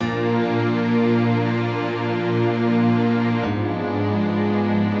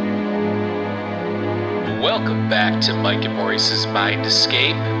Welcome back to Mike and Maurice's Mind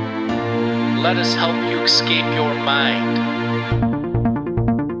Escape. Let us help you escape your mind.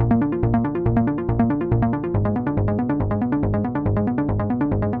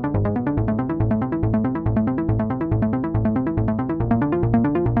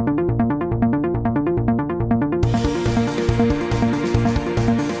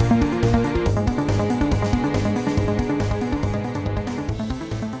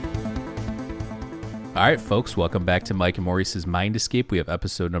 All right, folks, welcome back to Mike and Maurice's Mind Escape. We have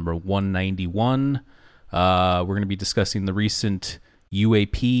episode number 191. We're going to be discussing the recent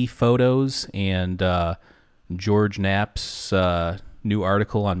UAP photos and George Knapp's new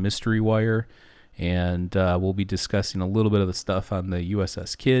article on Mystery Wire. And we'll be discussing a little bit of the stuff on the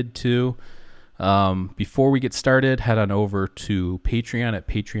USS Kidd, too. Before we get started, head on over to Patreon at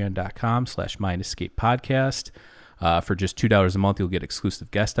patreon.com/mindescapepodcast. For just $2 a month, you'll get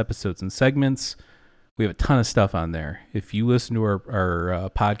exclusive guest episodes and segments. We have a ton of stuff on there. If you listen to our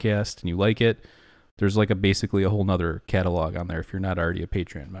podcast and you like it, there's basically a whole nother catalog on there if you're not already a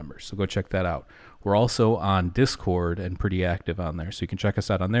Patreon member. So go check that out. We're also on Discord and pretty active on there. So you can check us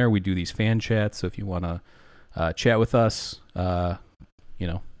out on there. We do these fan chats. So if you want to chat with us, come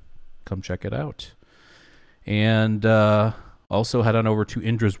check it out. And also head on over to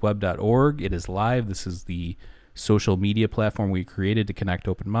indrasweb.org. It is live. This is the social media platform we created to connect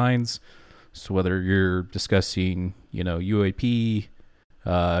open minds. So whether you're discussing, UAP,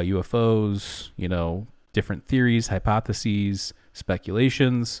 UFOs, different theories, hypotheses,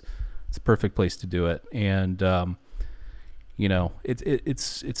 speculations, it's a perfect place to do it. And,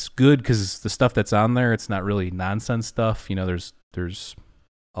 it's good because the stuff that's on there, it's not really nonsense stuff. There's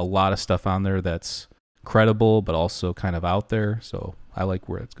a lot of stuff on there that's credible, but also kind of out there. So I like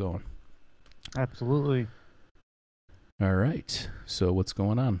where it's going. Absolutely. All right. So what's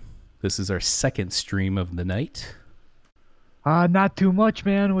going on? This is our second stream of the night. Not too much,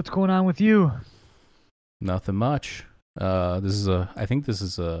 man. What's going on with you? Nothing much. I think this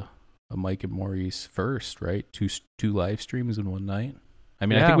is a Mike and Maurice first, right? Two live streams in one night. I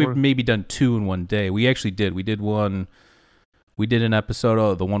mean, yeah, I think we've maybe done two in one day. We actually did. We did an episode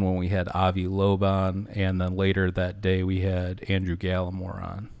of the one when we had Avi Loeb on, and then later that day we had Andrew Gallimore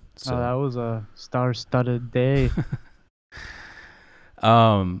on. So that was a star-studded day.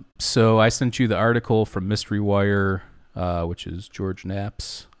 So I sent you the article from Mystery Wire, which is George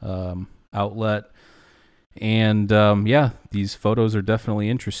Knapp's outlet. And these photos are definitely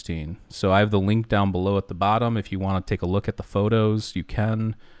interesting. So I have the link down below at the bottom. If you want to take a look at the photos, you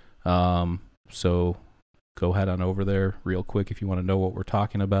can. So go ahead on over there real quick if you want to know what we're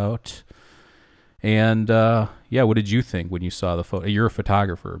talking about. And what did you think when you saw the photo? You're a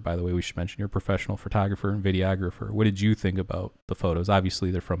photographer, by the way. We should mention you're a professional photographer and videographer. What did you think about the photos?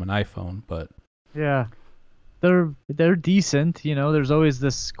 Obviously, they're from an iPhone, but yeah, they're decent. There's always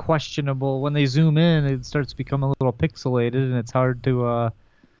this questionable when they zoom in, it starts to become a little pixelated, and it's hard to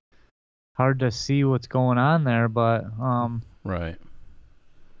see what's going on there. But right,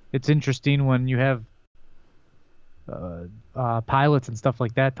 it's interesting when you have pilots and stuff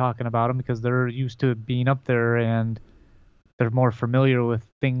like that talking about them because they're used to being up there and they're more familiar with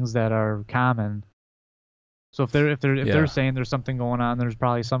things that are common. So if they're saying there's something going on, there's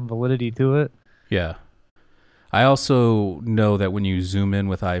probably some validity to it. Yeah. I also know that when you zoom in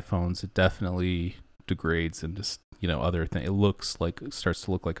with iPhones, it definitely degrades into other things. It starts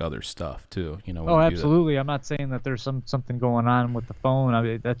to look like other stuff too. Oh, absolutely. I'm not saying that there's something going on with the phone. I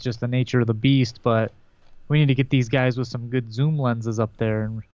mean, that's just the nature of the beast, but we need to get these guys with some good zoom lenses up there.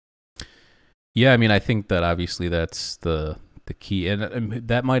 Yeah, I mean, I think that obviously that's the key, and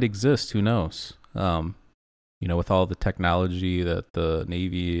that might exist. Who knows? With all the technology that the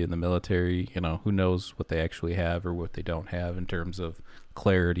Navy and the military, who knows what they actually have or what they don't have in terms of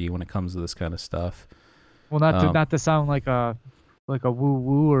clarity when it comes to this kind of stuff. Well, not to sound like a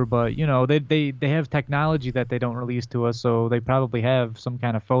woo-wooer, but they have technology that they don't release to us, so they probably have some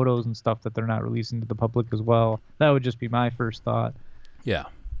kind of photos and stuff that they're not releasing to the public as well. That would just be my first thought. Yeah.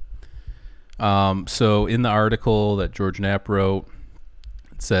 So in the article that George Knapp wrote,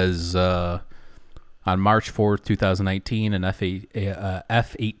 it says on March 4th, 2019, an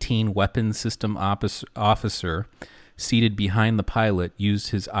F-18 weapons system officer seated behind the pilot used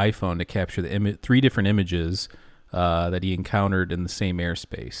his iPhone to capture the three different images that he encountered in the same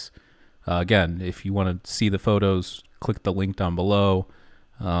airspace. Again, if you want to see the photos, click the link down below,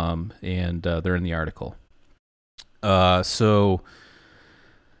 and they're in the article. So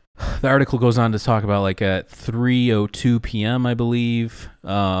the article goes on to talk about at 3:02 p.m., I believe,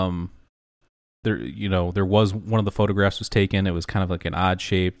 there was one of the photographs was taken. It was kind of like an odd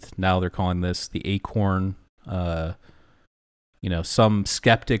shaped. Now they're calling this the Acorn Some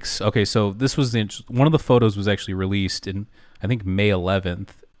skeptics. Okay, so this was one of the photos was actually released in, I think, May 11th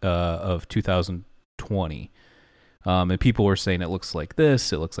of 2020. And people were saying it looks like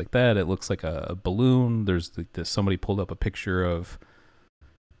this, it looks like that, it looks like a balloon. There's somebody pulled up a picture of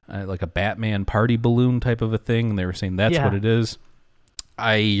like a Batman party balloon type of a thing, and they were saying that's what it is.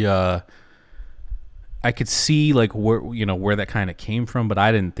 I could see like where that kind of came from, but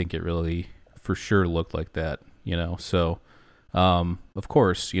I didn't think it really for sure looked like that. So of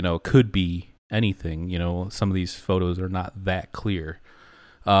course, it could be anything. Some of these photos are not that clear,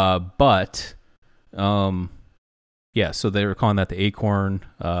 but. Yeah, so they were calling that the Acorn.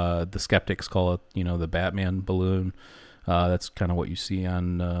 The skeptics call it, the Batman balloon. That's kind of what you see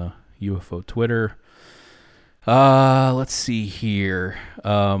on UFO Twitter. Let's see here.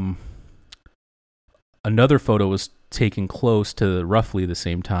 Another photo was taken close to roughly the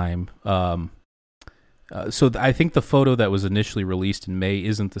same time. So I think the photo that was initially released in May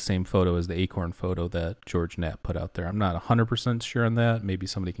isn't the same photo as the Acorn photo that George Knapp put out there. I'm not 100% sure on that. Maybe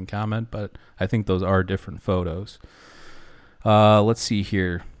somebody can comment, but I think those are different photos. Let's see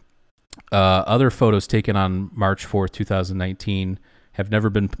here. Other photos taken on March 4th, 2019 have never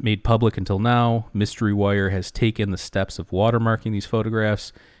been made public until now. Mystery Wire has taken the steps of watermarking these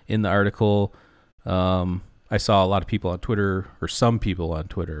photographs. In the article, I saw a lot of people on Twitter, or some people on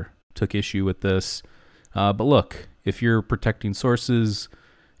Twitter, took issue with this. But look, if you're protecting sources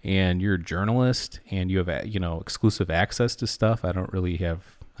and you're a journalist and you have, exclusive access to stuff, I don't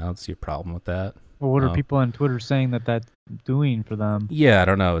see a problem with that. Well, what are people on Twitter saying that that's doing for them? Yeah, I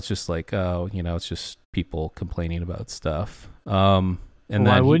don't know. It's just like, it's just people complaining about stuff. And then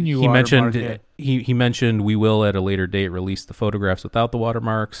why wouldn't you he mentioned it? He mentioned we will at a later date release the photographs without the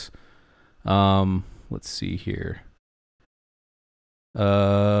watermarks. Let's see here.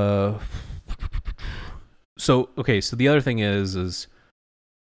 So the other thing is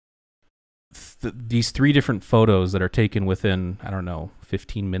these three different photos that are taken within,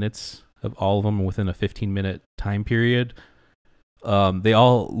 15 minutes of all of them within a 15-minute time period, they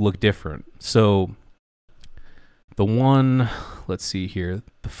all look different. So the one, let's see here,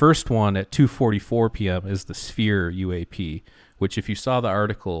 the first one at 2:44 p.m. is the Sphere UAP, which if you saw the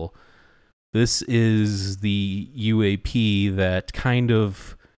article, this is the UAP that kind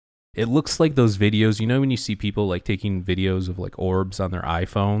of, it looks like those videos, when you see people like taking videos of like orbs on their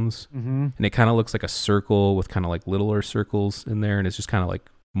iPhones, and it kind of looks like a circle with kind of like littler circles in there, and it's just kind of like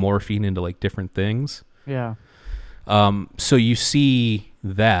morphing into like different things. Yeah. So you see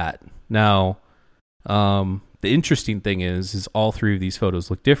that. Now, the interesting thing is all three of these photos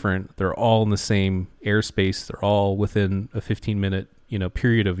look different. They're all in the same airspace. They're all within a 15-minute,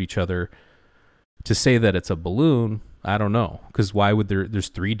 period of each other. To say that it's a balloon, I don't know, because why would there's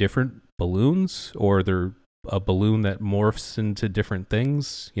three different balloons, or there a balloon that morphs into different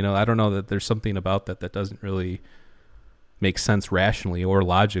things? I don't know, that there's something about that doesn't really make sense rationally or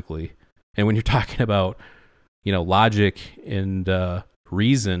logically. And when you're talking about, logic and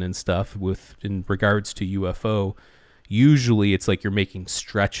reason and stuff in regards to UFO, usually it's like you're making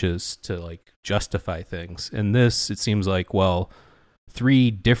stretches to like justify things. And this, it seems like, well,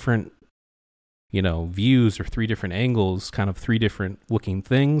 three different views or three different angles, kind of three different looking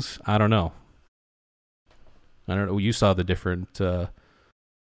things. I don't know. You saw the different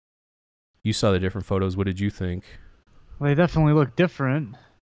photos. What did you think? Well, they definitely look different.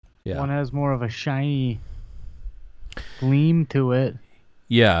 Yeah. One has more of a shiny gleam to it.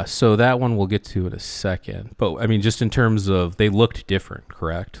 Yeah, so that one we'll get to in a second. But I mean, just in terms of, they looked different,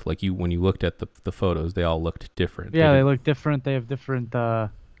 correct? Like when you looked at the photos, they all looked different. Yeah, they look different. They have different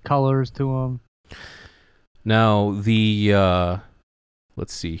colors to them. Now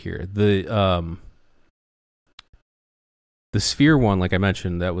let's see here. The Sphere one, like I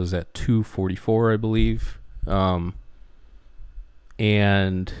mentioned, that was at 2:44, I believe.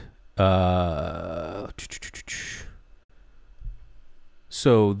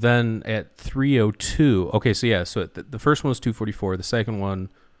 So then at 3:02, okay, so yeah, so the first one was 2:44, the second one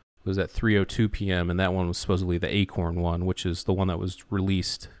was at 3:02 p.m., and that one was supposedly the Acorn one, which is the one that was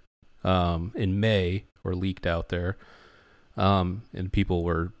released in May, or leaked out there, and people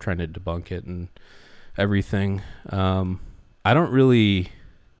were trying to debunk it and everything. I don't really,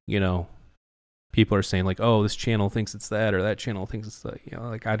 people are saying like, oh, this channel thinks it's that, or that channel thinks it's that.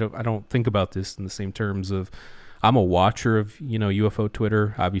 Like I don't think about this in the same terms of, I'm a watcher of, UFO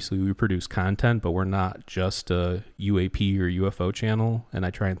Twitter. Obviously, we produce content, but we're not just a UAP or UFO channel. And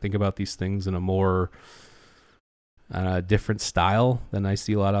I try and think about these things in a more different style than I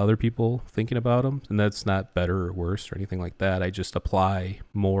see a lot of other people thinking about them. And that's not better or worse or anything like that. I just apply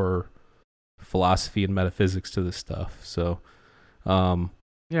more philosophy and metaphysics to this stuff. So,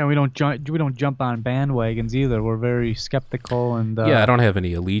 yeah, we don't jump on bandwagons either. We're very skeptical and yeah, I don't have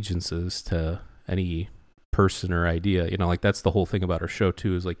any allegiances to any person or idea. You know, like that's the whole thing about our show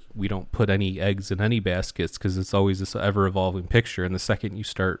too. Is like we don't put any eggs in any baskets because it's always this ever evolving picture. And the second you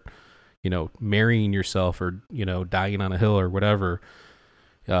start, you know, marrying yourself or you know dying on a hill or whatever,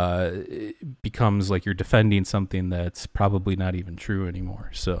 it becomes like you're defending something that's probably not even true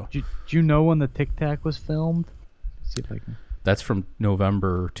anymore. So, do you know when the Tic Tac was filmed? Let's see if I can. That's from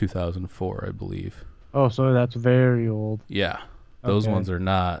November 2004, I believe. Oh, so that's very old. Yeah, those Okay. ones are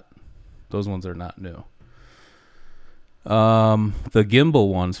not. Those ones are not new. The gimbal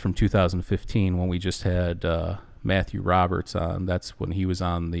ones from 2015, when we just had Matthew Roberts on. That's when he was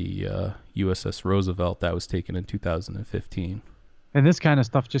on the USS Roosevelt. That was taken in 2015. And this kind of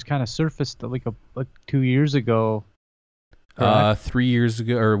stuff just kind of surfaced like 2 years ago. 3 years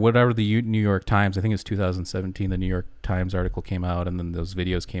ago, or whatever, the New York Times, I think it's 2017, the New York Times article came out, and then those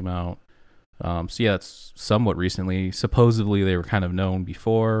videos came out. So yeah, it's somewhat recently. Supposedly they were kind of known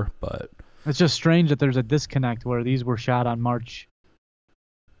before, but It's just strange that there's a disconnect where these were shot on March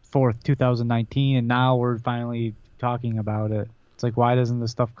 4th, 2019, and now we're finally talking about it. It's like, why doesn't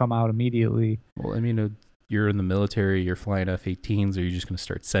this stuff come out immediately? well, I mean, you're in the military, you're flying F-18s, are you just going to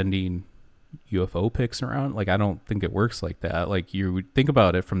start sending UFO pics around? Like, I don't think it works like that. Like, you would think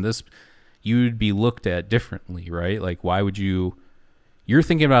about it from this, you'd be looked at differently, right? Like, why would you're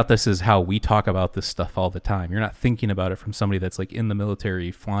thinking about this as how we talk about this stuff all the time. You're not thinking about it from somebody that's like in the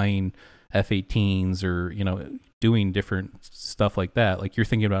military flying F-18s or, you know, doing different stuff like that. Like, you're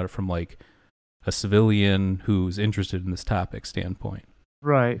thinking about it from like a civilian who's interested in this topic standpoint.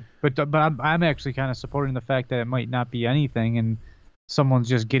 Right. But I'm actually kind of supporting the fact that it might not be anything, and someone's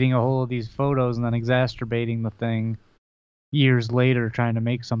just getting a hold of these photos and then exacerbating the thing years later, trying to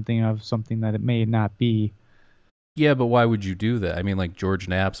make something of something that it may not be. Yeah, but why would you do that? I mean, like, George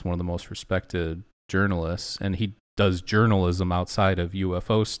Knapp's one of the most respected journalists, and he does journalism outside of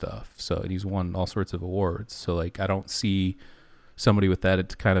UFO stuff. So, and he's won all sorts of awards. So, like, I don't see somebody with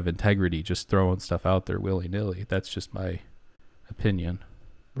that kind of integrity just throwing stuff out there willy-nilly. That's just my opinion.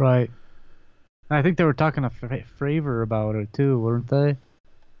 Right. And I think they were talking to Fravor about it too, weren't they?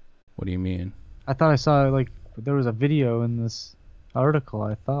 What do you mean? I thought I saw like there was a video in this article,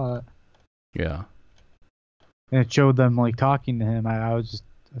 I thought. Yeah. And it showed them like talking to him. I was just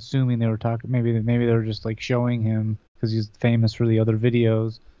assuming they were talking. Maybe they were just like showing him because he's famous for the other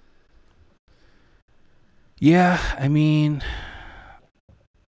videos. Yeah, I mean,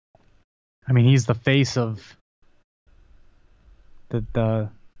 he's the face of the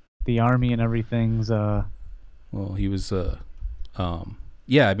army and everything's. well, he was.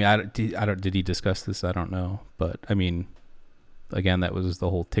 Yeah, I mean, did he discuss this? I don't know, but I mean, again, that was the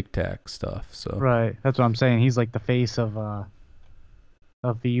whole Tic Tac stuff. So Right, that's what I'm saying. He's like the face of the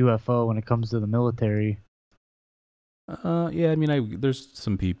UFO when it comes to the military. Yeah, I mean, there's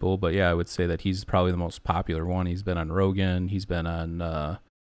some people, but yeah, I would say that he's probably the most popular one. He's been on Rogan. He's been on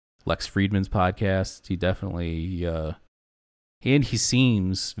Lex Friedman's podcast. He definitely, and he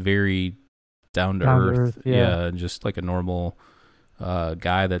seems very down to earth. Yeah, and just like a normal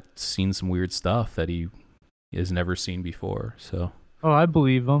guy that's seen some weird stuff that he has never seen before. So. Oh, I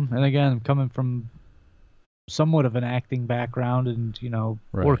believe him. And again, coming from somewhat of an acting background and,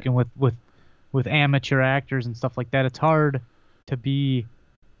 Right. working with amateur actors and stuff like that, it's hard to be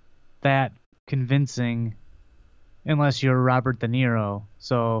that convincing unless you're Robert De Niro.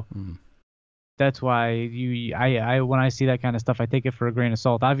 So that's why I when I see that kind of stuff, I take it for a grain of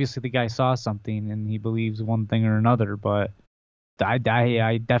salt. Obviously, the guy saw something and he believes one thing or another, but I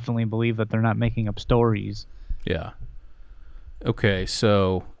definitely believe that they're not making up stories. Yeah. Okay,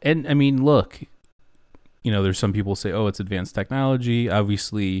 so, and I mean, look, there's some people say, oh, it's advanced technology.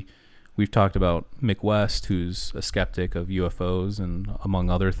 Obviously, we've talked about Mick West, who's a skeptic of UFOs and among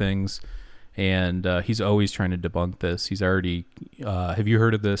other things, and he's always trying to debunk this. He's already, have you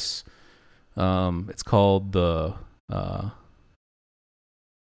heard of this? It's called the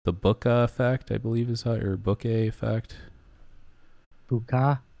Buka effect, I believe or Bokeh effect.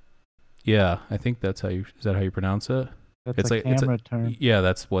 Buka? Yeah, I think is that how you pronounce it? That's a camera term. Yeah,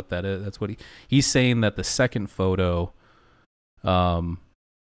 that's what that is. That's what he's saying, that the second photo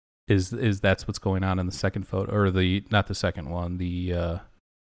is that's what's going on in the second photo, or not the second one,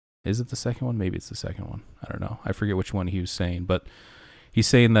 is it the second one? Maybe it's the second one. I don't know. I forget which one he was saying, but he's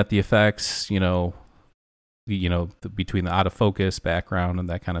saying that the effects, between the out of focus background and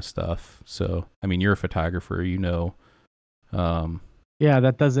that kind of stuff. So, I mean, you're a photographer, Yeah,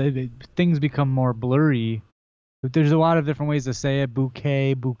 that does it. Things become more blurry. There's a lot of different ways to say it.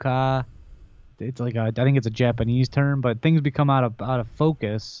 Bouquet, buka. it's like I think it's a Japanese term, but things become out of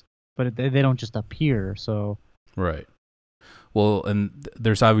focus, but they don't just appear. So right. Well, and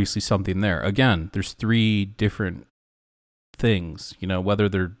there's obviously something there. Again, there's 3 different things. You know, whether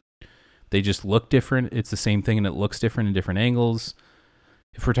they just look different, it's the same thing, and it looks different in different angles.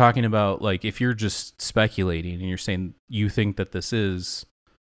 If we're talking about, like, if you're just speculating and you're saying you think that this is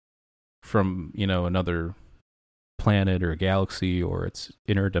from, you know, another planet or a galaxy, or it's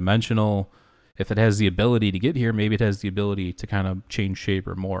interdimensional, if it has the ability to get here, maybe it has the ability to kind of change shape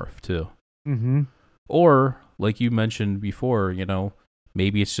or morph too. Mm-hmm. Or, like you mentioned before, you know,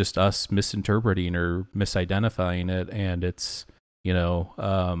 maybe it's just us misinterpreting or misidentifying it, and it's, you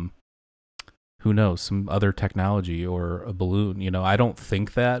know, who knows, some other technology or a balloon. You know, I don't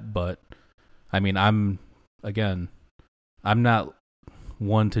think that, but I mean, I'm not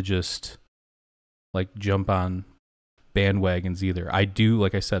one to just like jump on bandwagons either. I do,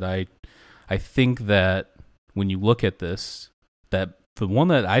 like I said, I think that when you look at this, that the one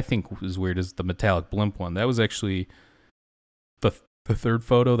that I think is weird is the metallic blimp one. That was actually the third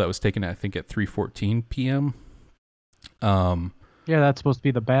photo that was taken, I think, at 3:14 p.m. Yeah, that's supposed to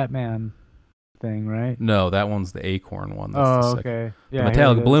be the Batman thing, right? No, that one's the acorn one. That's oh, the okay. Yeah, the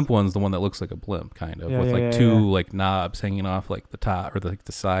metallic blimp one's the one that looks like a blimp, kind of, Yeah, with yeah, like yeah, two yeah. like knobs hanging off like the top or like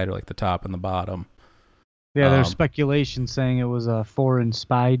the side or like the top and the bottom. Yeah, there's speculation saying it was foreign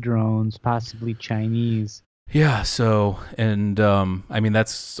spy drones, possibly Chinese. Yeah, so, and I mean,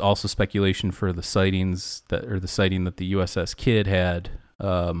 that's also speculation for the sightings the sighting that the USS Kidd had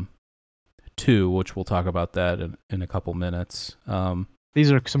too, which we'll talk about that in a couple minutes.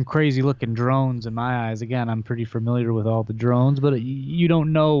 These are some crazy looking drones in my eyes. Again, I'm pretty familiar with all the drones, but you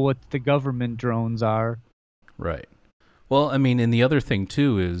don't know what the government drones are. Right. Well, I mean, and the other thing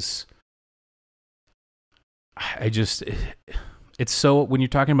too is, it's so, when you're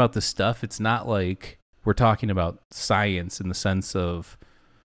talking about this stuff, it's not like we're talking about science in the sense of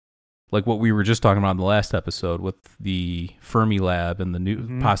like what we were just talking about in the last episode with the Fermi Lab and the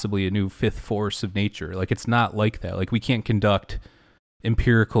new, possibly a new fifth force of nature. Like, it's not like that. Like, we can't conduct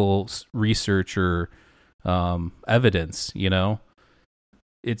empirical research or evidence, you know,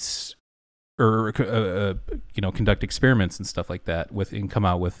 conduct experiments and stuff like that and come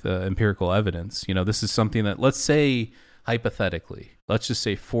out with empirical evidence. You know, this is something that, let's say hypothetically, let's just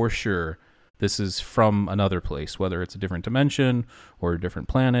say for sure this is from another place, whether it's a different dimension or a different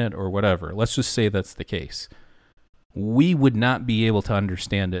planet or whatever. Let's just say that's the case. We would not be able to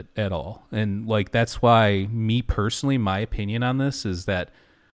understand it at all. And like, that's why me personally, my opinion on this is that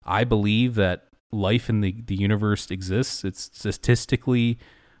I believe that life in the universe exists. It's statistically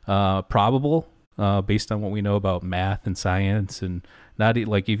probable based on what we know about math and science, and not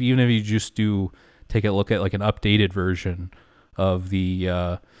like even if you just take a look at like an updated version of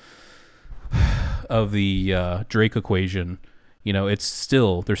the Drake equation, you know, there's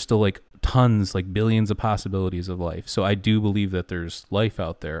still like tons, like billions of possibilities of life. So I do believe that there's life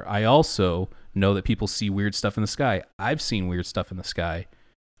out there. I also know that people see weird stuff in the sky. I've seen weird stuff in the sky.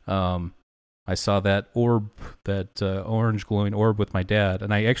 I saw that orb, that orange glowing orb with my dad,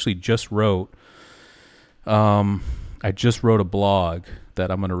 and I actually just wrote a blog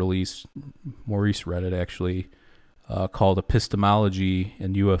that I'm going to release. Maurice read it actually, called Epistemology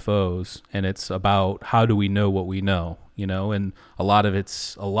and UFOs, and it's about how do we know what we know, you know, and a lot of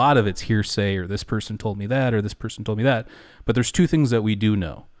it's hearsay, or this person told me that, or this person told me that, but there's two things that we do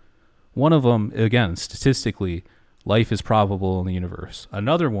know. One of them, again, statistically, life is probable in the universe.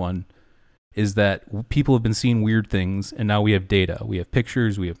 Another one is that people have been seeing weird things, and now we have data. We have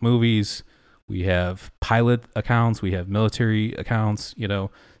pictures, we have movies, we have pilot accounts, we have military accounts, you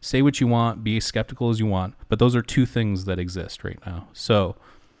know. Say what you want, be as skeptical as you want, but those are two things that exist right now. So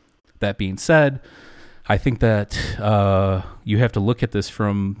that being said, I think that you have to look at this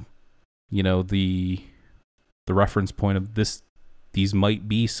from, you know, the reference point of this. These might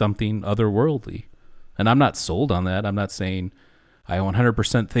be something otherworldly, and I'm not sold on that. I'm not saying I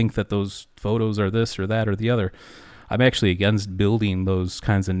 100% think that those photos are this or that or the other. I'm actually against building those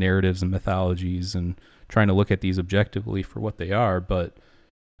kinds of narratives and mythologies and trying to look at these objectively for what they are. But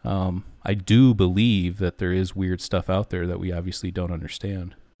I do believe that there is weird stuff out there that we obviously don't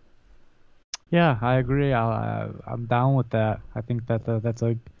understand. Yeah, I agree. I'm down with that. I think that that's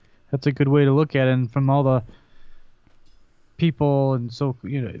a good way to look at it. And from all the people, and so,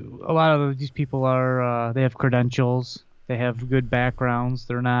 you know, a lot of these people are they have credentials, they have good backgrounds.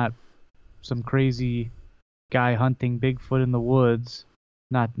 They're not some crazy guy hunting Bigfoot in the woods.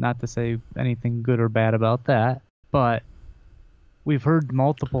 Not to say anything good or bad about that, but we've heard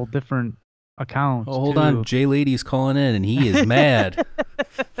multiple different accounts. Oh, hold on, Jay Lady's calling in, and he is mad.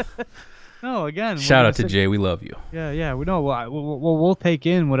 No, again. Shout out to Jay. We love you. Yeah. We know. We'll take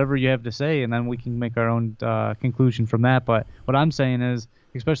in whatever you have to say, and then we can make our own conclusion from that. But what I'm saying is,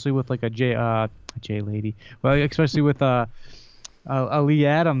 especially with like a Jay lady, well, especially with Lee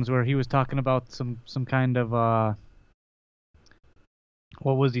Adams, where he was talking about some kind of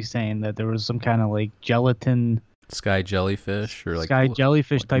what was he saying, that there was some kind of like gelatin sky jellyfish or like sky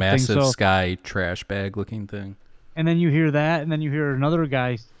jellyfish type massive thing. So, sky trash bag looking thing. and then you hear that, and then you hear another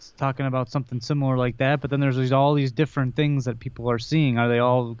guy talking about something similar like that. But then there's all these different things that people are seeing. Are they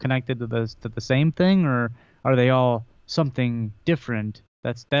all connected to the same thing, or are they all something different?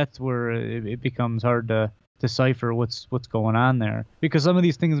 That's where it becomes hard to decipher what's going on there, because some of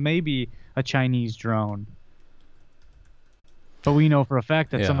these things may be a Chinese drone, but we know for a fact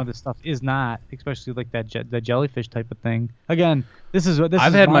that some of this stuff is not, especially like the jellyfish type of thing. Again,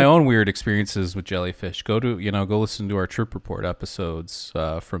 I've had my own weird experiences with jellyfish. Go listen to our trip report episodes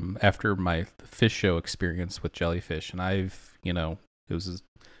from after my fish show experience with jellyfish, and it was a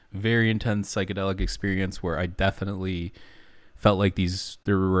very intense psychedelic experience where I definitely felt like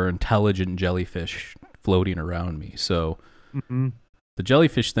there were intelligent jellyfish floating around me. So the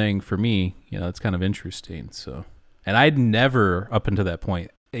jellyfish thing for me, it's kind of interesting. So, and I'd never up until that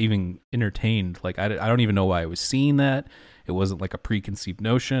point even entertained, like I don't even know why I was seeing that. It wasn't like a preconceived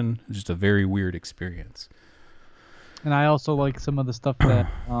notion. It was just a very weird experience. And I also like some of the stuff that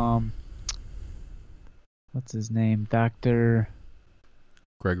what's his name, Dr.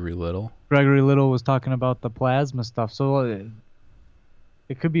 Gregory Little was talking about, the plasma stuff. So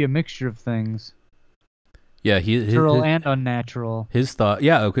it could be a mixture of things. Yeah, natural and unnatural. His thought.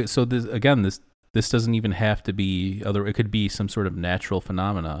 Yeah, okay. So this doesn't even have to be other. It could be some sort of natural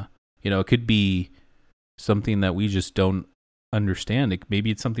phenomena. It could be something that we just don't understand. Maybe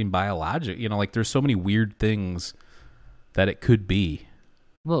it's something biologic. Like there's so many weird things that it could be.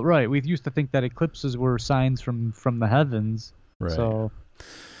 Well, right. We used to think that eclipses were signs from the heavens. Right. So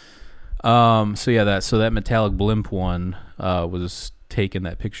that metallic blimp one was taken,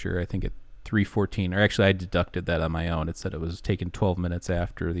 that picture, I think at 3:14, or actually I deducted that on my own. It said it was taken 12 minutes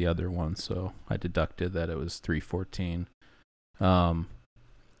after the other one, so I deducted that it was 3:14.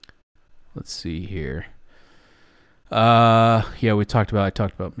 Let's see here. I talked about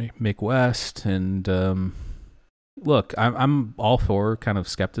Mick West, and look, I'm all for kind of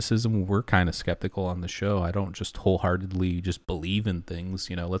skepticism. We're kind of skeptical on the show. I don't just wholeheartedly just believe in things.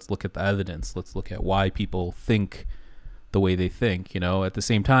 Let's look at the evidence. Let's look at why people think the way they think. At the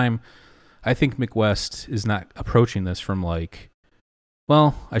same time, I think Mick West is not approaching this from like,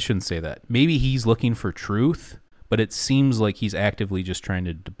 well, I shouldn't say that. Maybe he's looking for truth, but it seems like he's actively just trying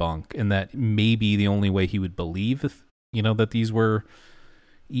to debunk, and that maybe the only way he would believe, that these were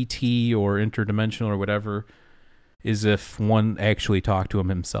ET or interdimensional or whatever, is if one actually talked to him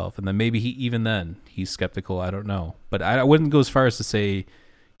himself. And then maybe he's skeptical. I don't know. But I wouldn't go as far as to say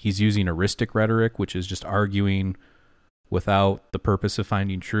he's using heuristic rhetoric, which is just arguing without the purpose of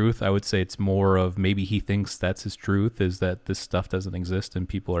finding truth. I would say it's more of maybe he thinks that's his truth, is that this stuff doesn't exist and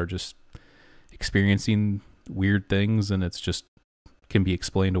people are just experiencing weird things, and it's just can be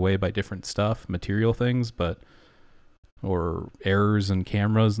explained away by different stuff, material things, or errors in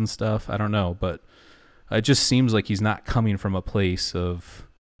cameras and stuff. I don't know, but it just seems like he's not coming from a place of,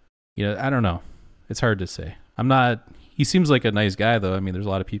 I don't know. It's hard to say. He seems like a nice guy though. I mean, there's a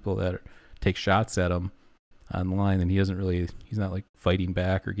lot of people that take shots at him online, and he's not like fighting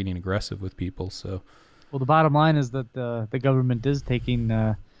back or getting aggressive with people. So, well, the bottom line is that the government is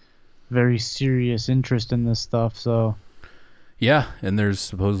taking very serious interest in this stuff. So, yeah, and there's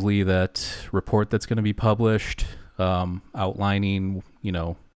supposedly that report that's going to be published, outlining,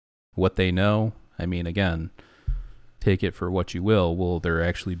 what they know. I mean, again, take it for what you will. Will there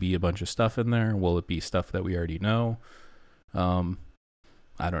actually be a bunch of stuff in there? Will it be stuff that we already know?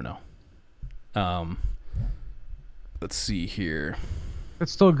 I don't know. Let's see here.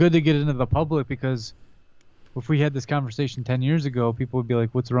 It's still good to get into the public, because if we had this conversation 10 years ago, people would be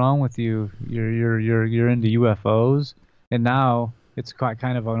like, "What's wrong with you? You're into UFOs." And now it's quite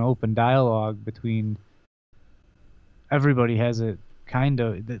kind of an open dialogue between everybody. Has it kind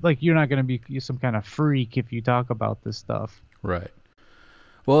of like, you're not going to be some kind of freak if you talk about this stuff. Right.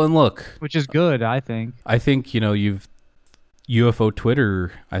 Well, and look, which is good, I think. You've UFO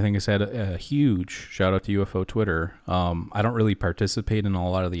Twitter, I think, has had a huge shout out to UFO Twitter. I don't really participate in a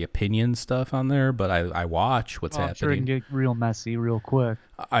lot of the opinion stuff on there, but I watch what's happening. I'm sure it can get real messy real quick.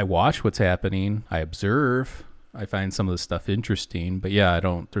 I watch what's happening. I observe. I find some of the stuff interesting, but yeah,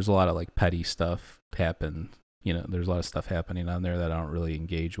 there's a lot of like petty stuff happen. There's a lot of stuff happening on there that I don't really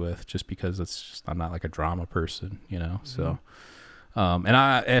engage with, just because I'm not like a drama person, so. And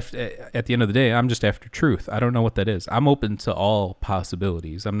at the end of the day, I'm just after truth. I don't know what that is. I'm open to all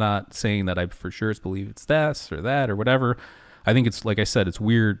possibilities. I'm not saying that I for sure believe it's this or that or whatever. I think it's, like I said, it's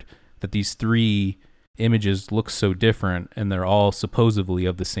weird that these three images look so different and they're all supposedly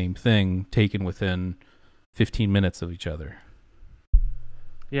of the same thing taken within 15 minutes of each other.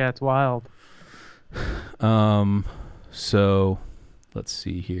 Yeah, it's wild. So let's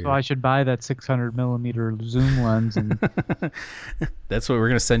see here. So I should buy that 600 millimeter zoom lens, and that's what we're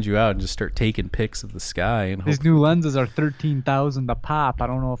gonna send you out and just start taking pics of the sky. And these new lenses are $13,000 a pop. I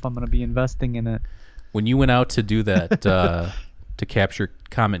don't know if I'm gonna be investing in it. When you went out to do that to capture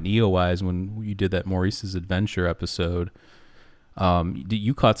Comet Neowise, when you did that Maurice's Adventure episode,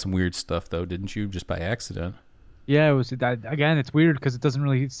 you caught some weird stuff though, didn't you? Just by accident. Yeah, it was. Again, it's weird because it doesn't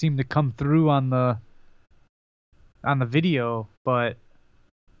really seem to come through on the video, but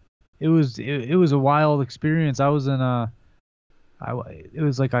it was a wild experience. I was in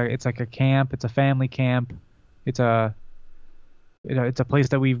it's like a camp. It's a family camp. It's a place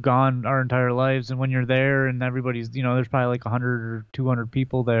that we've gone our entire lives, and when you're there and everybody's, there's probably like 100 or 200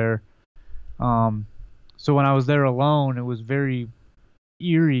 people there. So when I was there alone, it was very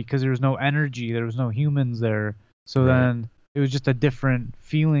eerie because there was no energy. There was no humans there. So then it was just a different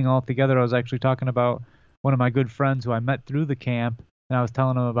feeling altogether. I was actually talking about one of my good friends who I met through the camp, and I was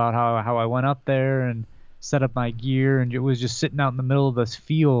telling him about how I went up there and set up my gear, and it was just sitting out in the middle of this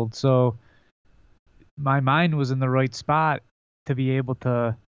field. So my mind was in the right spot to be able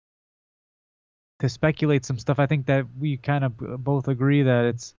to speculate some stuff. I think that we kind of both agree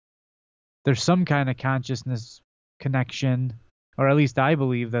that there's some kind of consciousness connection, or at least I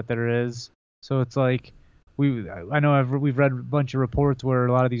believe that there is. So it's like I know we've read a bunch of reports where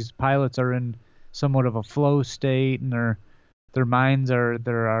a lot of these pilots are in somewhat of a flow state, and their minds are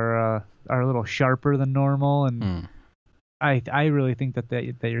a little sharper than normal, and I really think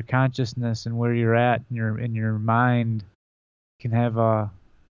that your consciousness and where you're at in your mind can have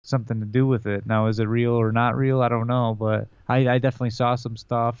something to do with it. Now, is it real or not real? I don't know, but I definitely saw some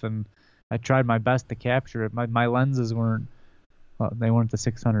stuff, and I tried my best to capture it. My lenses weren't the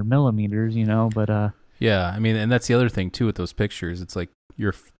 600 millimeters, but yeah, I mean, and that's the other thing too with those pictures. It's like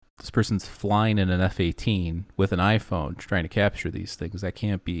this person's flying in an F-18 with an iPhone trying to capture these things. That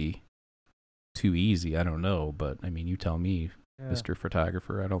can't be too easy. I don't know, but I mean, you tell me, yeah. Mr.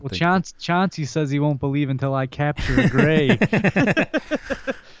 Photographer. I don't think. Chauncey says he won't believe until I capture a gray.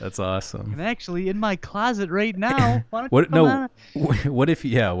 That's awesome. And actually, in my closet right now. What if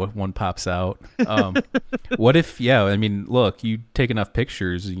one pops out? What if I mean, look, you take enough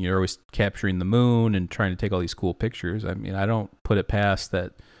pictures and you're always capturing the moon and trying to take all these cool pictures. I mean, I don't put it past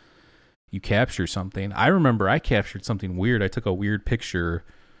that you capture something. I remember I captured something weird. I took a weird picture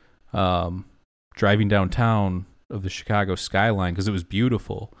driving downtown of the Chicago skyline because it was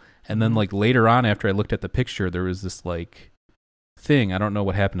beautiful. And then like later on, after I looked at the picture, there was this like thing. I don't know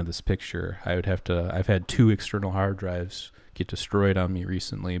what happened to this picture. I've had 2 external hard drives get destroyed on me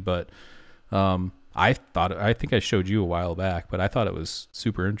recently, but I think I showed you a while back, but I thought it was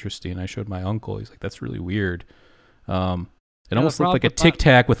super interesting. I showed my uncle. He's like, that's really weird. It almost looked like a Tic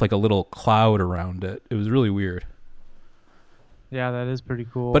Tac with like a little cloud around it. It was really weird. Yeah, that is pretty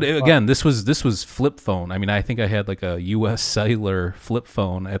cool. But again, this was flip phone. I mean, I think I had like a US Cellular flip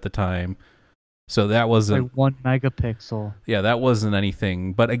phone at the time. So that wasn't like 1 megapixel. Yeah, that wasn't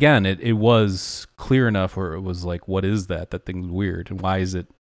anything. But again, it was clear enough where it was like, what is that? That thing's weird. And why is it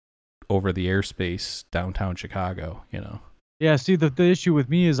over the airspace downtown Chicago, Yeah, see, the issue with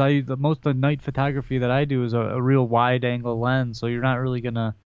me is most of the night photography that I do is a real wide angle lens. So you're not really going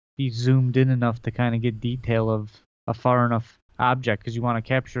to be zoomed in enough to kind of get detail of a far enough object because you want to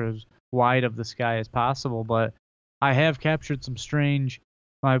capture as wide of the sky as possible. But I have captured some strange.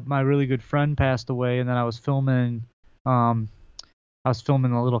 My really good friend passed away, and then I was filming a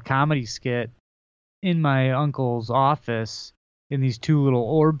little comedy skit in my uncle's office in these 2 little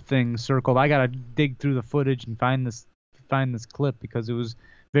orb things circled. I gotta dig through the footage and find this clip because it was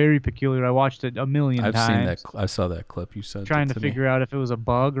very peculiar. I watched it a million times. I've seen that. I saw that clip you sent. Trying to figure out if it was a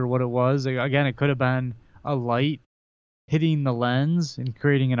bug or what it was. Again, it could have been a light hitting the lens and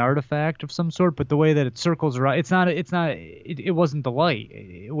creating an artifact of some sort, but the way that it circles around, it wasn't the light.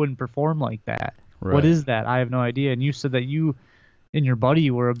 It wouldn't perform like that. Right. What is that? I have no idea. And you said that you and your buddy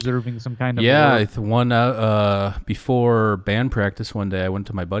were observing some kind of... Yeah, before band practice one day, I went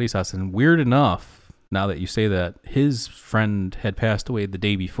to my buddy's house, and weird enough, now that you say that, his friend had passed away the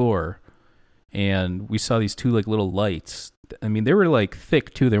day before, and we saw these 2 like little lights. I mean, they were like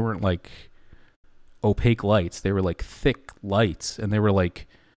thick too. They weren't like opaque lights. They were like thick lights, and they were like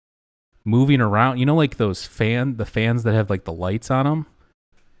moving around. You know, like the fans that have like the lights on them.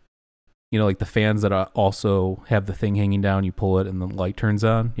 You know, like the fans that also have the thing hanging down. You pull it and the light turns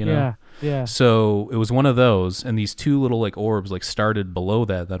on. You know. Yeah. So it was one of those, and these two little like orbs like started below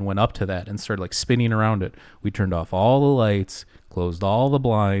that, then went up to that, and started like spinning around it. We turned off all the lights, closed all the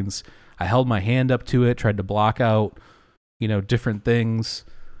blinds. I held my hand up to it, tried to block out, different things.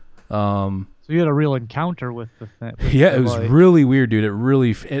 So you had a real encounter with the thing. Yeah, it was really weird, dude. It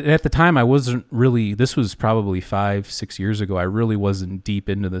really, at the time, I wasn't really, this was probably 5-6 years ago. I really wasn't deep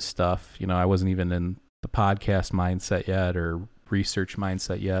into this stuff. I wasn't even in the podcast mindset yet or research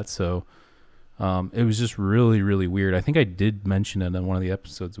mindset yet. So it was just really, really weird. I think I did mention it in one of the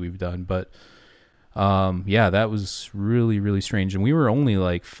episodes we've done, but yeah, that was really, really strange. And we were only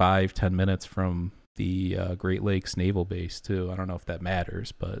like 5-10 minutes from the Great Lakes Naval Base too. I don't know if that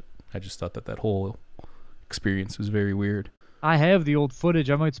matters, but I just thought that whole experience was very weird. I have the old footage.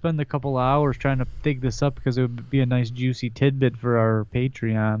 I might spend a couple of hours trying to dig this up because it would be a nice juicy tidbit for our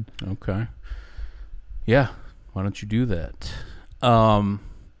Patreon. Okay. Yeah. Why don't you do that? So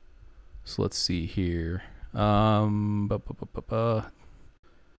let's see here.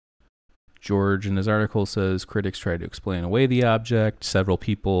 George in his article says critics tried to explain away the object. Several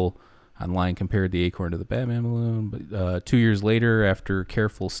people online compared the acorn to the Batman balloon, but 2 years later, after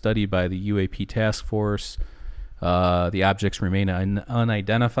careful study by the UAP task force, the objects remain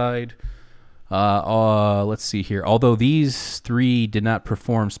unidentified. Let's see here. Although these three did not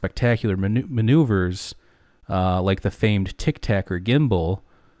perform spectacular maneuvers like the famed Tic Tac or gimbal,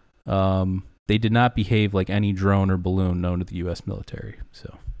 they did not behave like any drone or balloon known to the U.S. military.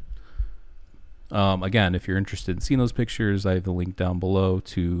 So, again, if you're interested in seeing those pictures, I have the link down below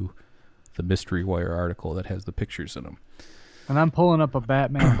to the Mystery Wire article that has the pictures in them. And I'm pulling up a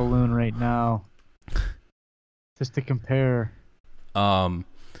Batman balloon right now just to compare. But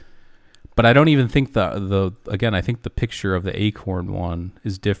I don't even think I think the picture of the acorn one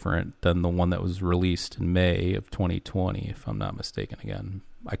is different than the one that was released in May of 2020, if I'm not mistaken. Again,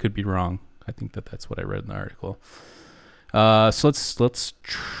 I could be wrong. I think that's what I read in the article. So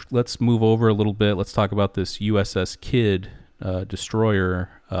let's move over a little bit. Let's talk about this USS Kidd destroyer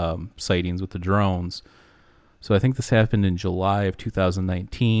sightings with the drones. So I think this happened in July of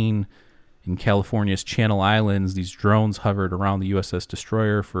 2019 in California's Channel Islands. These drones hovered around the USS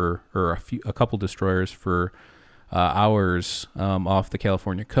destroyer a couple destroyers for hours off the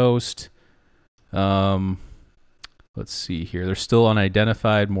California coast. Let's see here. They're still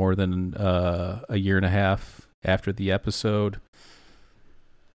unidentified more than a year and a half after the episode.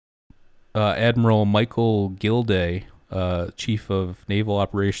 Admiral Michael Gilday, Chief of Naval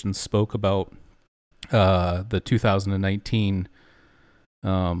Operations, spoke about the 2019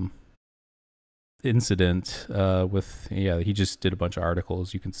 incident he just did a bunch of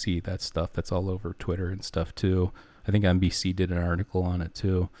articles. You can see that stuff. That's all over Twitter and stuff too. I think NBC did an article on it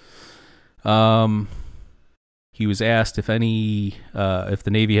too. He was asked if the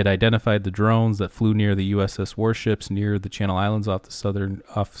Navy had identified the drones that flew near the USS warships near the Channel Islands off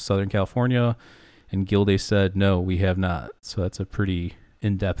Southern California, and Gilday said, "No, we have not." So that's a pretty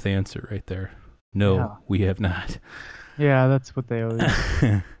in-depth answer right there. No, yeah. We have not. Yeah, that's what they always.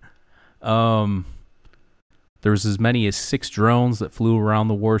 There was as many as 6 drones that flew around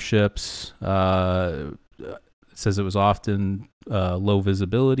the warships. It says it was often low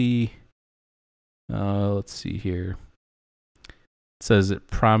visibility. Let's see here. It says it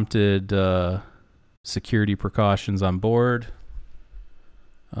prompted security precautions on board.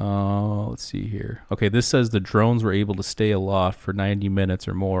 Let's see here. Okay, this says the drones were able to stay aloft for 90 minutes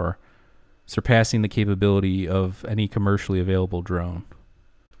or more, surpassing the capability of any commercially available drone.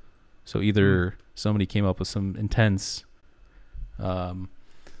 So either somebody came up with some intense power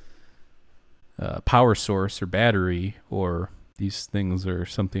source or battery, or these things are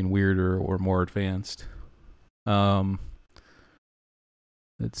something weirder or more advanced.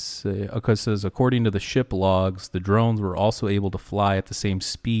 It says, according to the ship logs, the drones were also able to fly at the same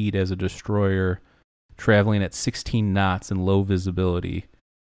speed as a destroyer, traveling at 16 knots in low visibility.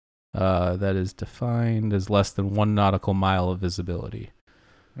 That is defined as less than 1 nautical mile of visibility.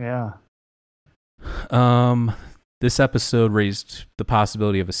 Yeah. This episode raised the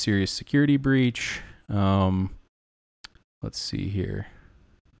possibility of a serious security breach. Let's see here.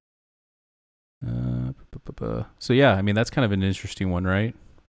 So yeah, I mean, that's kind of an interesting one, right?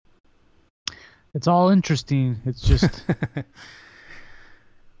 It's all interesting. It's just.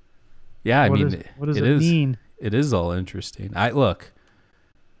 Yeah, what does it mean? It is all interesting. I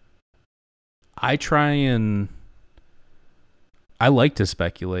like to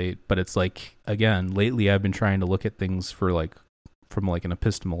speculate, but it's like, again, lately I've been trying to look at things for like from like an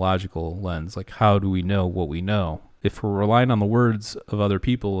epistemological lens. Like, how do we know what we know? If we're relying on the words of other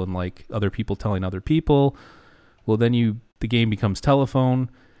people and like other people telling other people, well, then the game becomes telephone.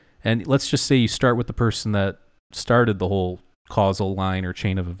 And let's just say you start with the person that started the whole causal line or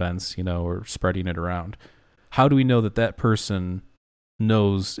chain of events, or spreading it around. How do we know that person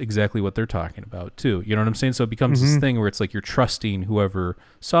knows exactly what they're talking about too? You know what I'm saying? So it becomes this thing where it's like you're trusting whoever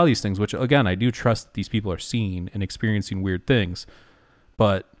saw these things, which again, I do trust that these people are seeing and experiencing weird things.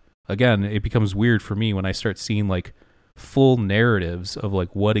 But again, it becomes weird for me when I start seeing like full narratives of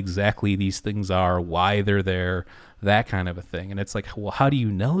like what exactly these things are, why they're there, that kind of a thing. And it's like, well, how do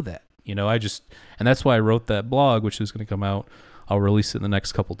you know that? And that's why I wrote that blog, which is going to come out. I'll release it in the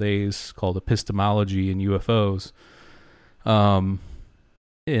next couple days, called Epistemology and UFOs. I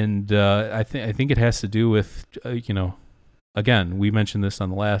think it has to do with, again, we mentioned this on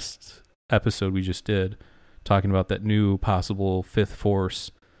the last episode we just did, talking about that new possible fifth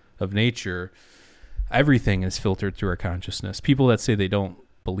force of nature. Everything is filtered through our consciousness. People that say they don't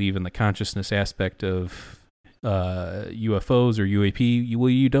believe in the consciousness aspect of UFOs or UAP,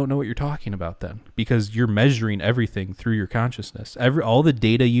 you don't know what you're talking about then, because you're measuring everything through your consciousness. All the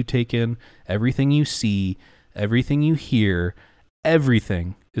data you take in, everything you see, everything you hear,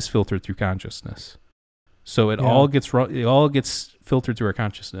 everything is filtered through consciousness. So it all gets filtered through our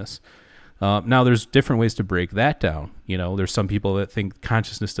consciousness. Now there's different ways to break that down. There's some people that think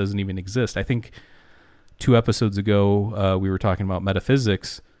consciousness doesn't even exist. I think 2 episodes ago we were talking about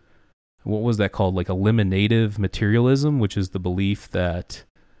metaphysics. What was that called? Like eliminative materialism, which is the belief that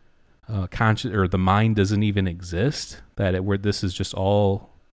the mind doesn't even exist. Where this is just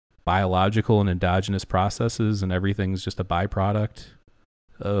all biological and endogenous processes, and everything's just a byproduct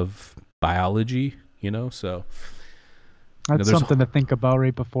of biology. So that's something to think about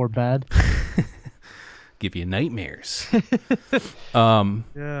right before bed. Give you nightmares.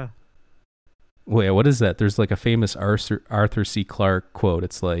 Yeah. Wait, what is that? There's like a famous Arthur C. Clarke quote.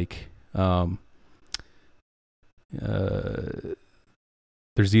 It's like,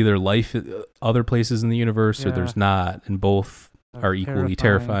 there's either life other places in the universe or there's not, and both are equally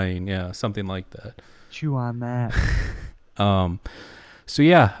terrifying. Yeah, something like that. Chew on that. So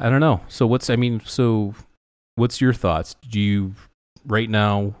yeah, I don't know. So what's your thoughts? Do you, right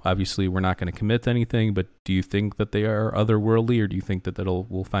now, obviously we're not going to commit to anything, but do you think that they are otherworldly, or do you think that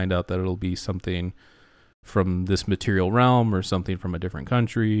we'll find out that it'll be something from this material realm, or something from a different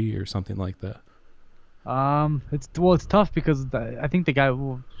country, or something like that? It's tough because I think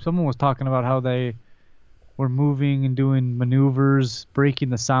someone was talking about how they were moving and doing maneuvers, breaking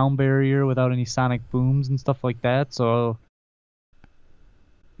the sound barrier without any sonic booms and stuff like that. So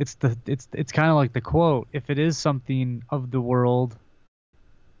it's kind of like the quote: if it is something of the world,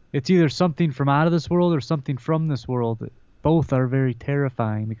 it's either something from out of this world or something from this world. Both are very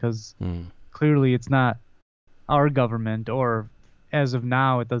terrifying because clearly it's not our government, or as of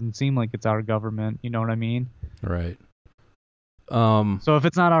now, it doesn't seem like it's our government. You know what I mean? Right. So if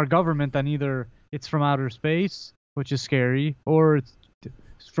it's not our government, then either it's from outer space, which is scary, or it's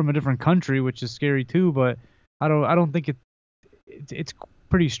from a different country, which is scary too. But I don't think it's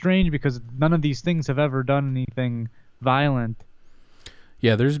pretty strange because none of these things have ever done anything violent.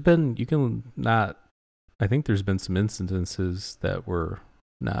 Yeah, I think there's been some incidences that were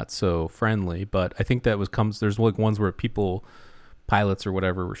not so friendly, but I think there's like ones where pilots or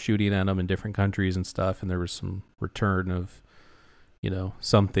whatever were shooting at them in different countries and stuff, and there was some return of,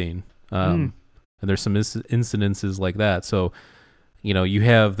 something. And there's some incidences like that. So, you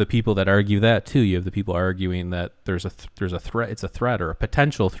have the people that argue that too. You have the people arguing that there's a threat, it's a threat or a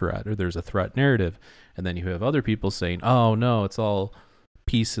potential threat, or there's a threat narrative. And then you have other people saying, oh no, it's all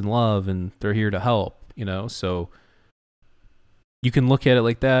peace and love and they're here to help, so you can look at it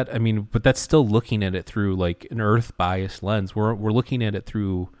like that. I mean, but that's still looking at it through like an earth biased lens. We're looking at it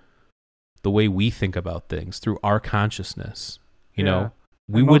through the way we think about things, through our consciousness,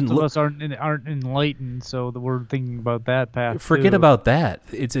 We most of us aren't enlightened, so we're thinking about that path. Forget about that.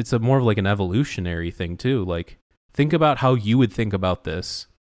 It's a more of like an evolutionary thing too. Like, think about how you would think about this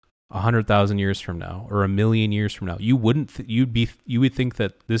 100,000 years from now, or 1,000,000 years from now. You would think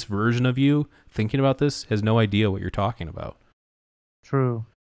that this version of you thinking about this has no idea what you're talking about. True.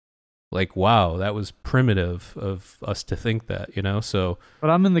 Like, wow, that was primitive of us to think that, So. But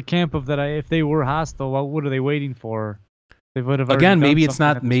I'm in the camp of that. If they were hostile, what are they waiting for? They would have. Again, maybe it's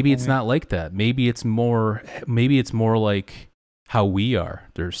not. Maybe it's not like that. Maybe it's more like how we are.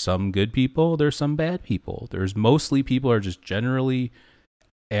 There's some good people. There's some bad people. There's mostly people are just generally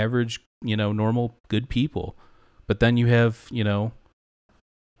average, normal good people. But then you have,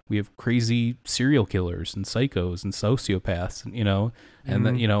 we have crazy serial killers and psychos and sociopaths, and and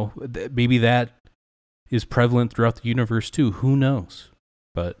that, maybe that is prevalent throughout the universe too. Who knows?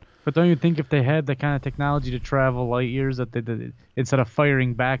 But don't you think if they had the kind of technology to travel light years, that they instead of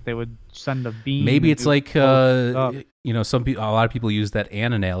firing back, they would send a beam? Maybe it's like a lot of people use that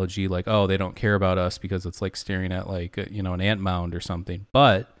ant analogy, like, oh, they don't care about us because it's like staring at like an ant mound or something.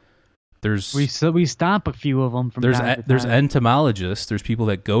 But we stop a few of them from there's time to there's time. entomologists, there's people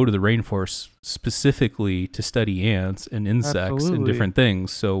that go to the rainforest specifically to study ants and insects and different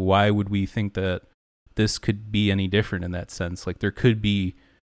things. So why would we think that this could be any different in that sense? Like, there could be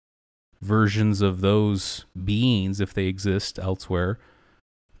versions of those beings, if they exist elsewhere,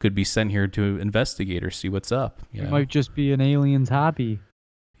 could be sent here to investigate or see what's up. It might just be an alien's hobby.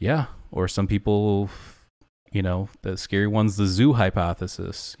 Yeah, or some people, the scary one's the zoo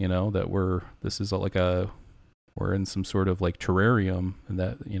hypothesis. That we're in some sort of like terrarium, and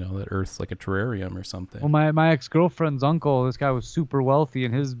that that Earth's like a terrarium or something. Well, my ex-girlfriend's uncle, this guy was super wealthy,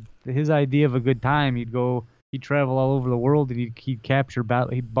 and his idea of a good time, he'd travel all over the world, and he'd capture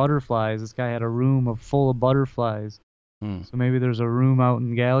butterflies. This guy had a room full of butterflies. So maybe there's a room out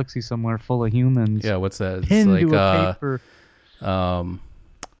in the galaxy somewhere full of humans. Yeah, what's that? It's pinned like to a paper.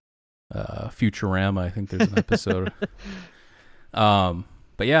 Futurama. I think there's an episode.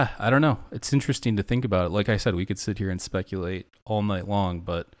 But yeah, I don't know. It's interesting to think about it. Like I said, we could sit here and speculate all night long,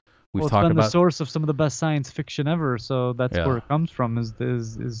 but we've talked about the source of some of the best science fiction ever. So that's where it comes from, is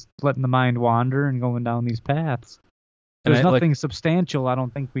letting the mind wander and going down these paths. There's nothing substantial I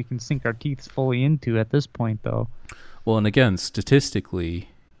don't think we can sink our teeth fully into at this point, though. Well, and again, statistically,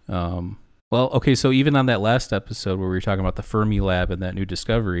 so even on that last episode where we were talking about the Fermi Lab and that new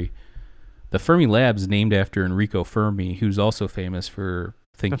discovery, the Fermi Lab's named after Enrico Fermi, who's also famous for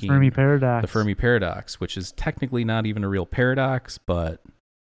thinking the Fermi paradox. The Fermi paradox, which is technically not even a real paradox, but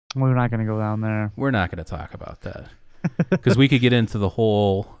we're not going to go down there. We're not going to talk about that. Because we could get into the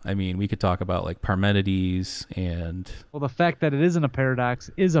whole, we could talk about like Parmenides and... Well, the fact that it isn't a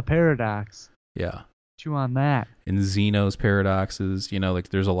paradox is a paradox. Yeah. Chew on that. And Zeno's paradoxes,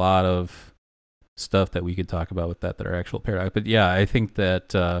 there's a lot of stuff that we could talk about with that are actual paradox. But yeah, I think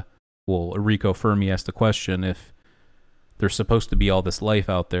that, Enrico Fermi asked the question, if there's supposed to be all this life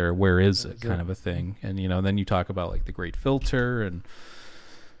out there, where is it, kind of a thing. And, then you talk about like the Great Filter, and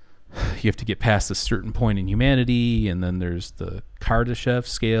you have to get past a certain point in humanity, and then there's the Kardashev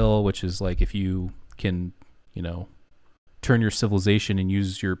scale, which is like if you can, turn your civilization and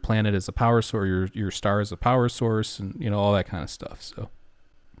use your planet as a power source, your star as a power source, and all that kind of stuff. So,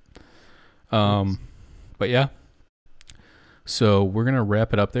 but yeah. So we're gonna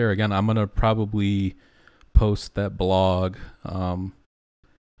wrap it up there. Again, I'm gonna probably post that blog.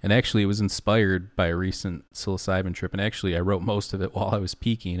 And actually, it was inspired by a recent psilocybin trip. And actually, I wrote most of it while I was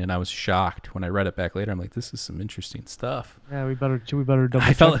peaking, and I was shocked when I read it back later. I'm like, this is some interesting stuff. Yeah, we better double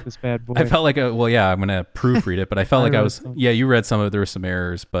check this bad boy. I felt like, I'm going to proofread it, but I felt like I was, you read some of it. There were some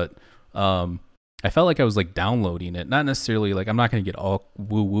errors, but I felt like I was like downloading it. Not necessarily like, I'm not going to get all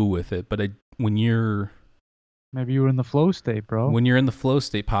woo-woo with it, but maybe you were in the flow state, bro. When you're in the flow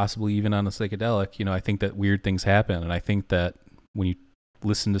state, possibly even on a psychedelic, I think that weird things happen. And I think that when you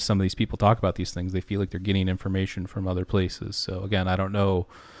listen to some of these people talk about these things, they feel like they're getting information from other places. So again, I don't know.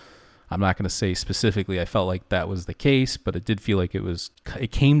 I'm not going to say specifically I felt like that was the case, but it did feel like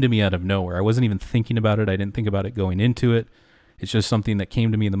it came to me out of nowhere. I wasn't even thinking about it. I didn't think about it going into it. It's just something that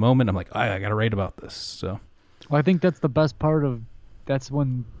came to me in the moment. I'm like, I got to write about this. So, well, I think that's the best part that's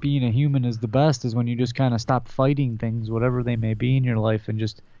when being a human is the best, is when you just kind of stop fighting things, whatever they may be in your life, and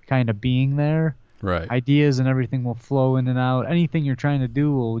just kind of being there. Right. Ideas and everything will flow in and out. Anything you're trying to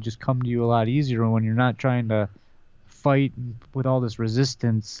do will just come to you a lot easier when you're not trying to fight with all this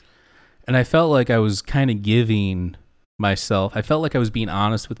resistance. And I felt like I was kind of giving myself, I felt like I was being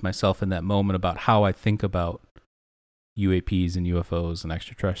honest with myself in that moment about how I think about UAPs and UFOs and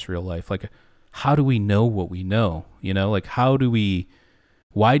extraterrestrial life. Like, how do we know what we know? Like, why do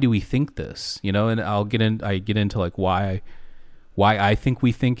we think this? And I get into like why I think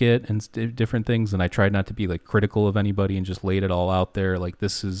we think it and different things. And I tried not to be like critical of anybody and just laid it all out there. Like,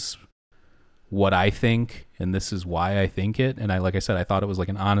 this is what I think and this is why I think it. And like I said, I thought it was like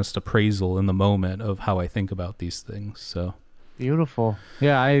an honest appraisal in the moment of how I think about these things. So beautiful.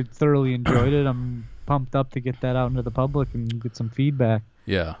 Yeah, I thoroughly enjoyed it. I'm pumped up to get that out into the public and get some feedback.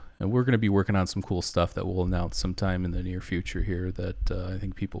 Yeah. And we're going to be working on some cool stuff that we'll announce sometime in the near future here that I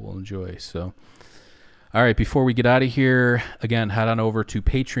think people will enjoy. So, all right, before we get out of here, again, head on over to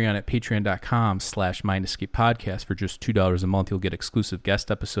Patreon at patreon.com/MindEscapePodcast. For just $2 a month, you'll get exclusive guest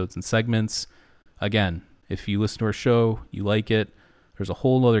episodes and segments. Again, if you listen to our show, you like it, There's a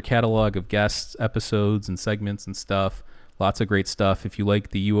whole other catalog of guests, episodes, and segments and stuff. Lots of great stuff. If you like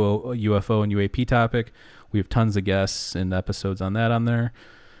the UFO and UAP topic, we have tons of guests and episodes on that on there.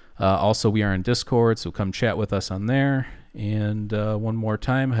 Also, we are in Discord, so come chat with us on there. And one more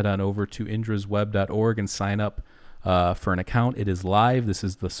time, head on over to indrasweb.org and sign up for an account. It is live. This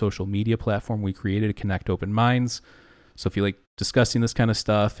is the social media platform we created to connect open minds. So if you like discussing this kind of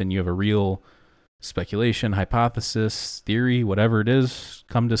stuff and you have a real speculation, hypothesis, theory, whatever it is,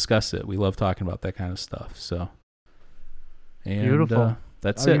 come discuss it. We love talking about that kind of stuff. So, and beautiful.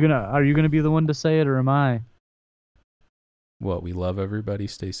 That's it. Are you gonna be the one to say it, or am I? What, we love everybody.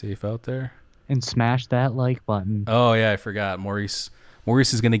 Stay safe out there. And smash that like button. Oh yeah, I forgot. Maurice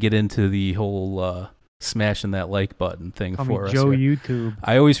is gonna get into the whole smashing that like button thing for us. Joe YouTube.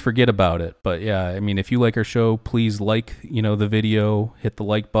 I always forget about it, but yeah, I mean, if you like our show, please like, the video, hit the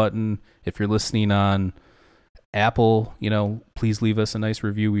like button. If you're listening on Apple, please leave us a nice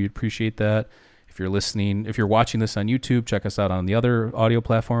review. We appreciate that. If you're watching this on YouTube, check us out on the other audio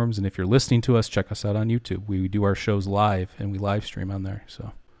platforms. And if you're listening to us, check us out on YouTube. We do our shows live and we live stream on there.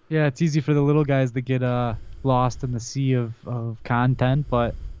 So yeah, it's easy for the little guys to get lost in the sea of content,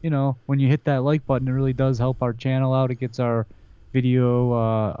 but when you hit that like button, it really does help our channel out. It gets our video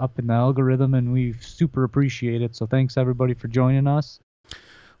up in the algorithm, and we super appreciate it. So thanks everybody for joining us.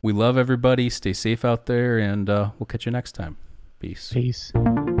 We love everybody. Stay safe out there, and we'll catch you next time. Peace. Peace.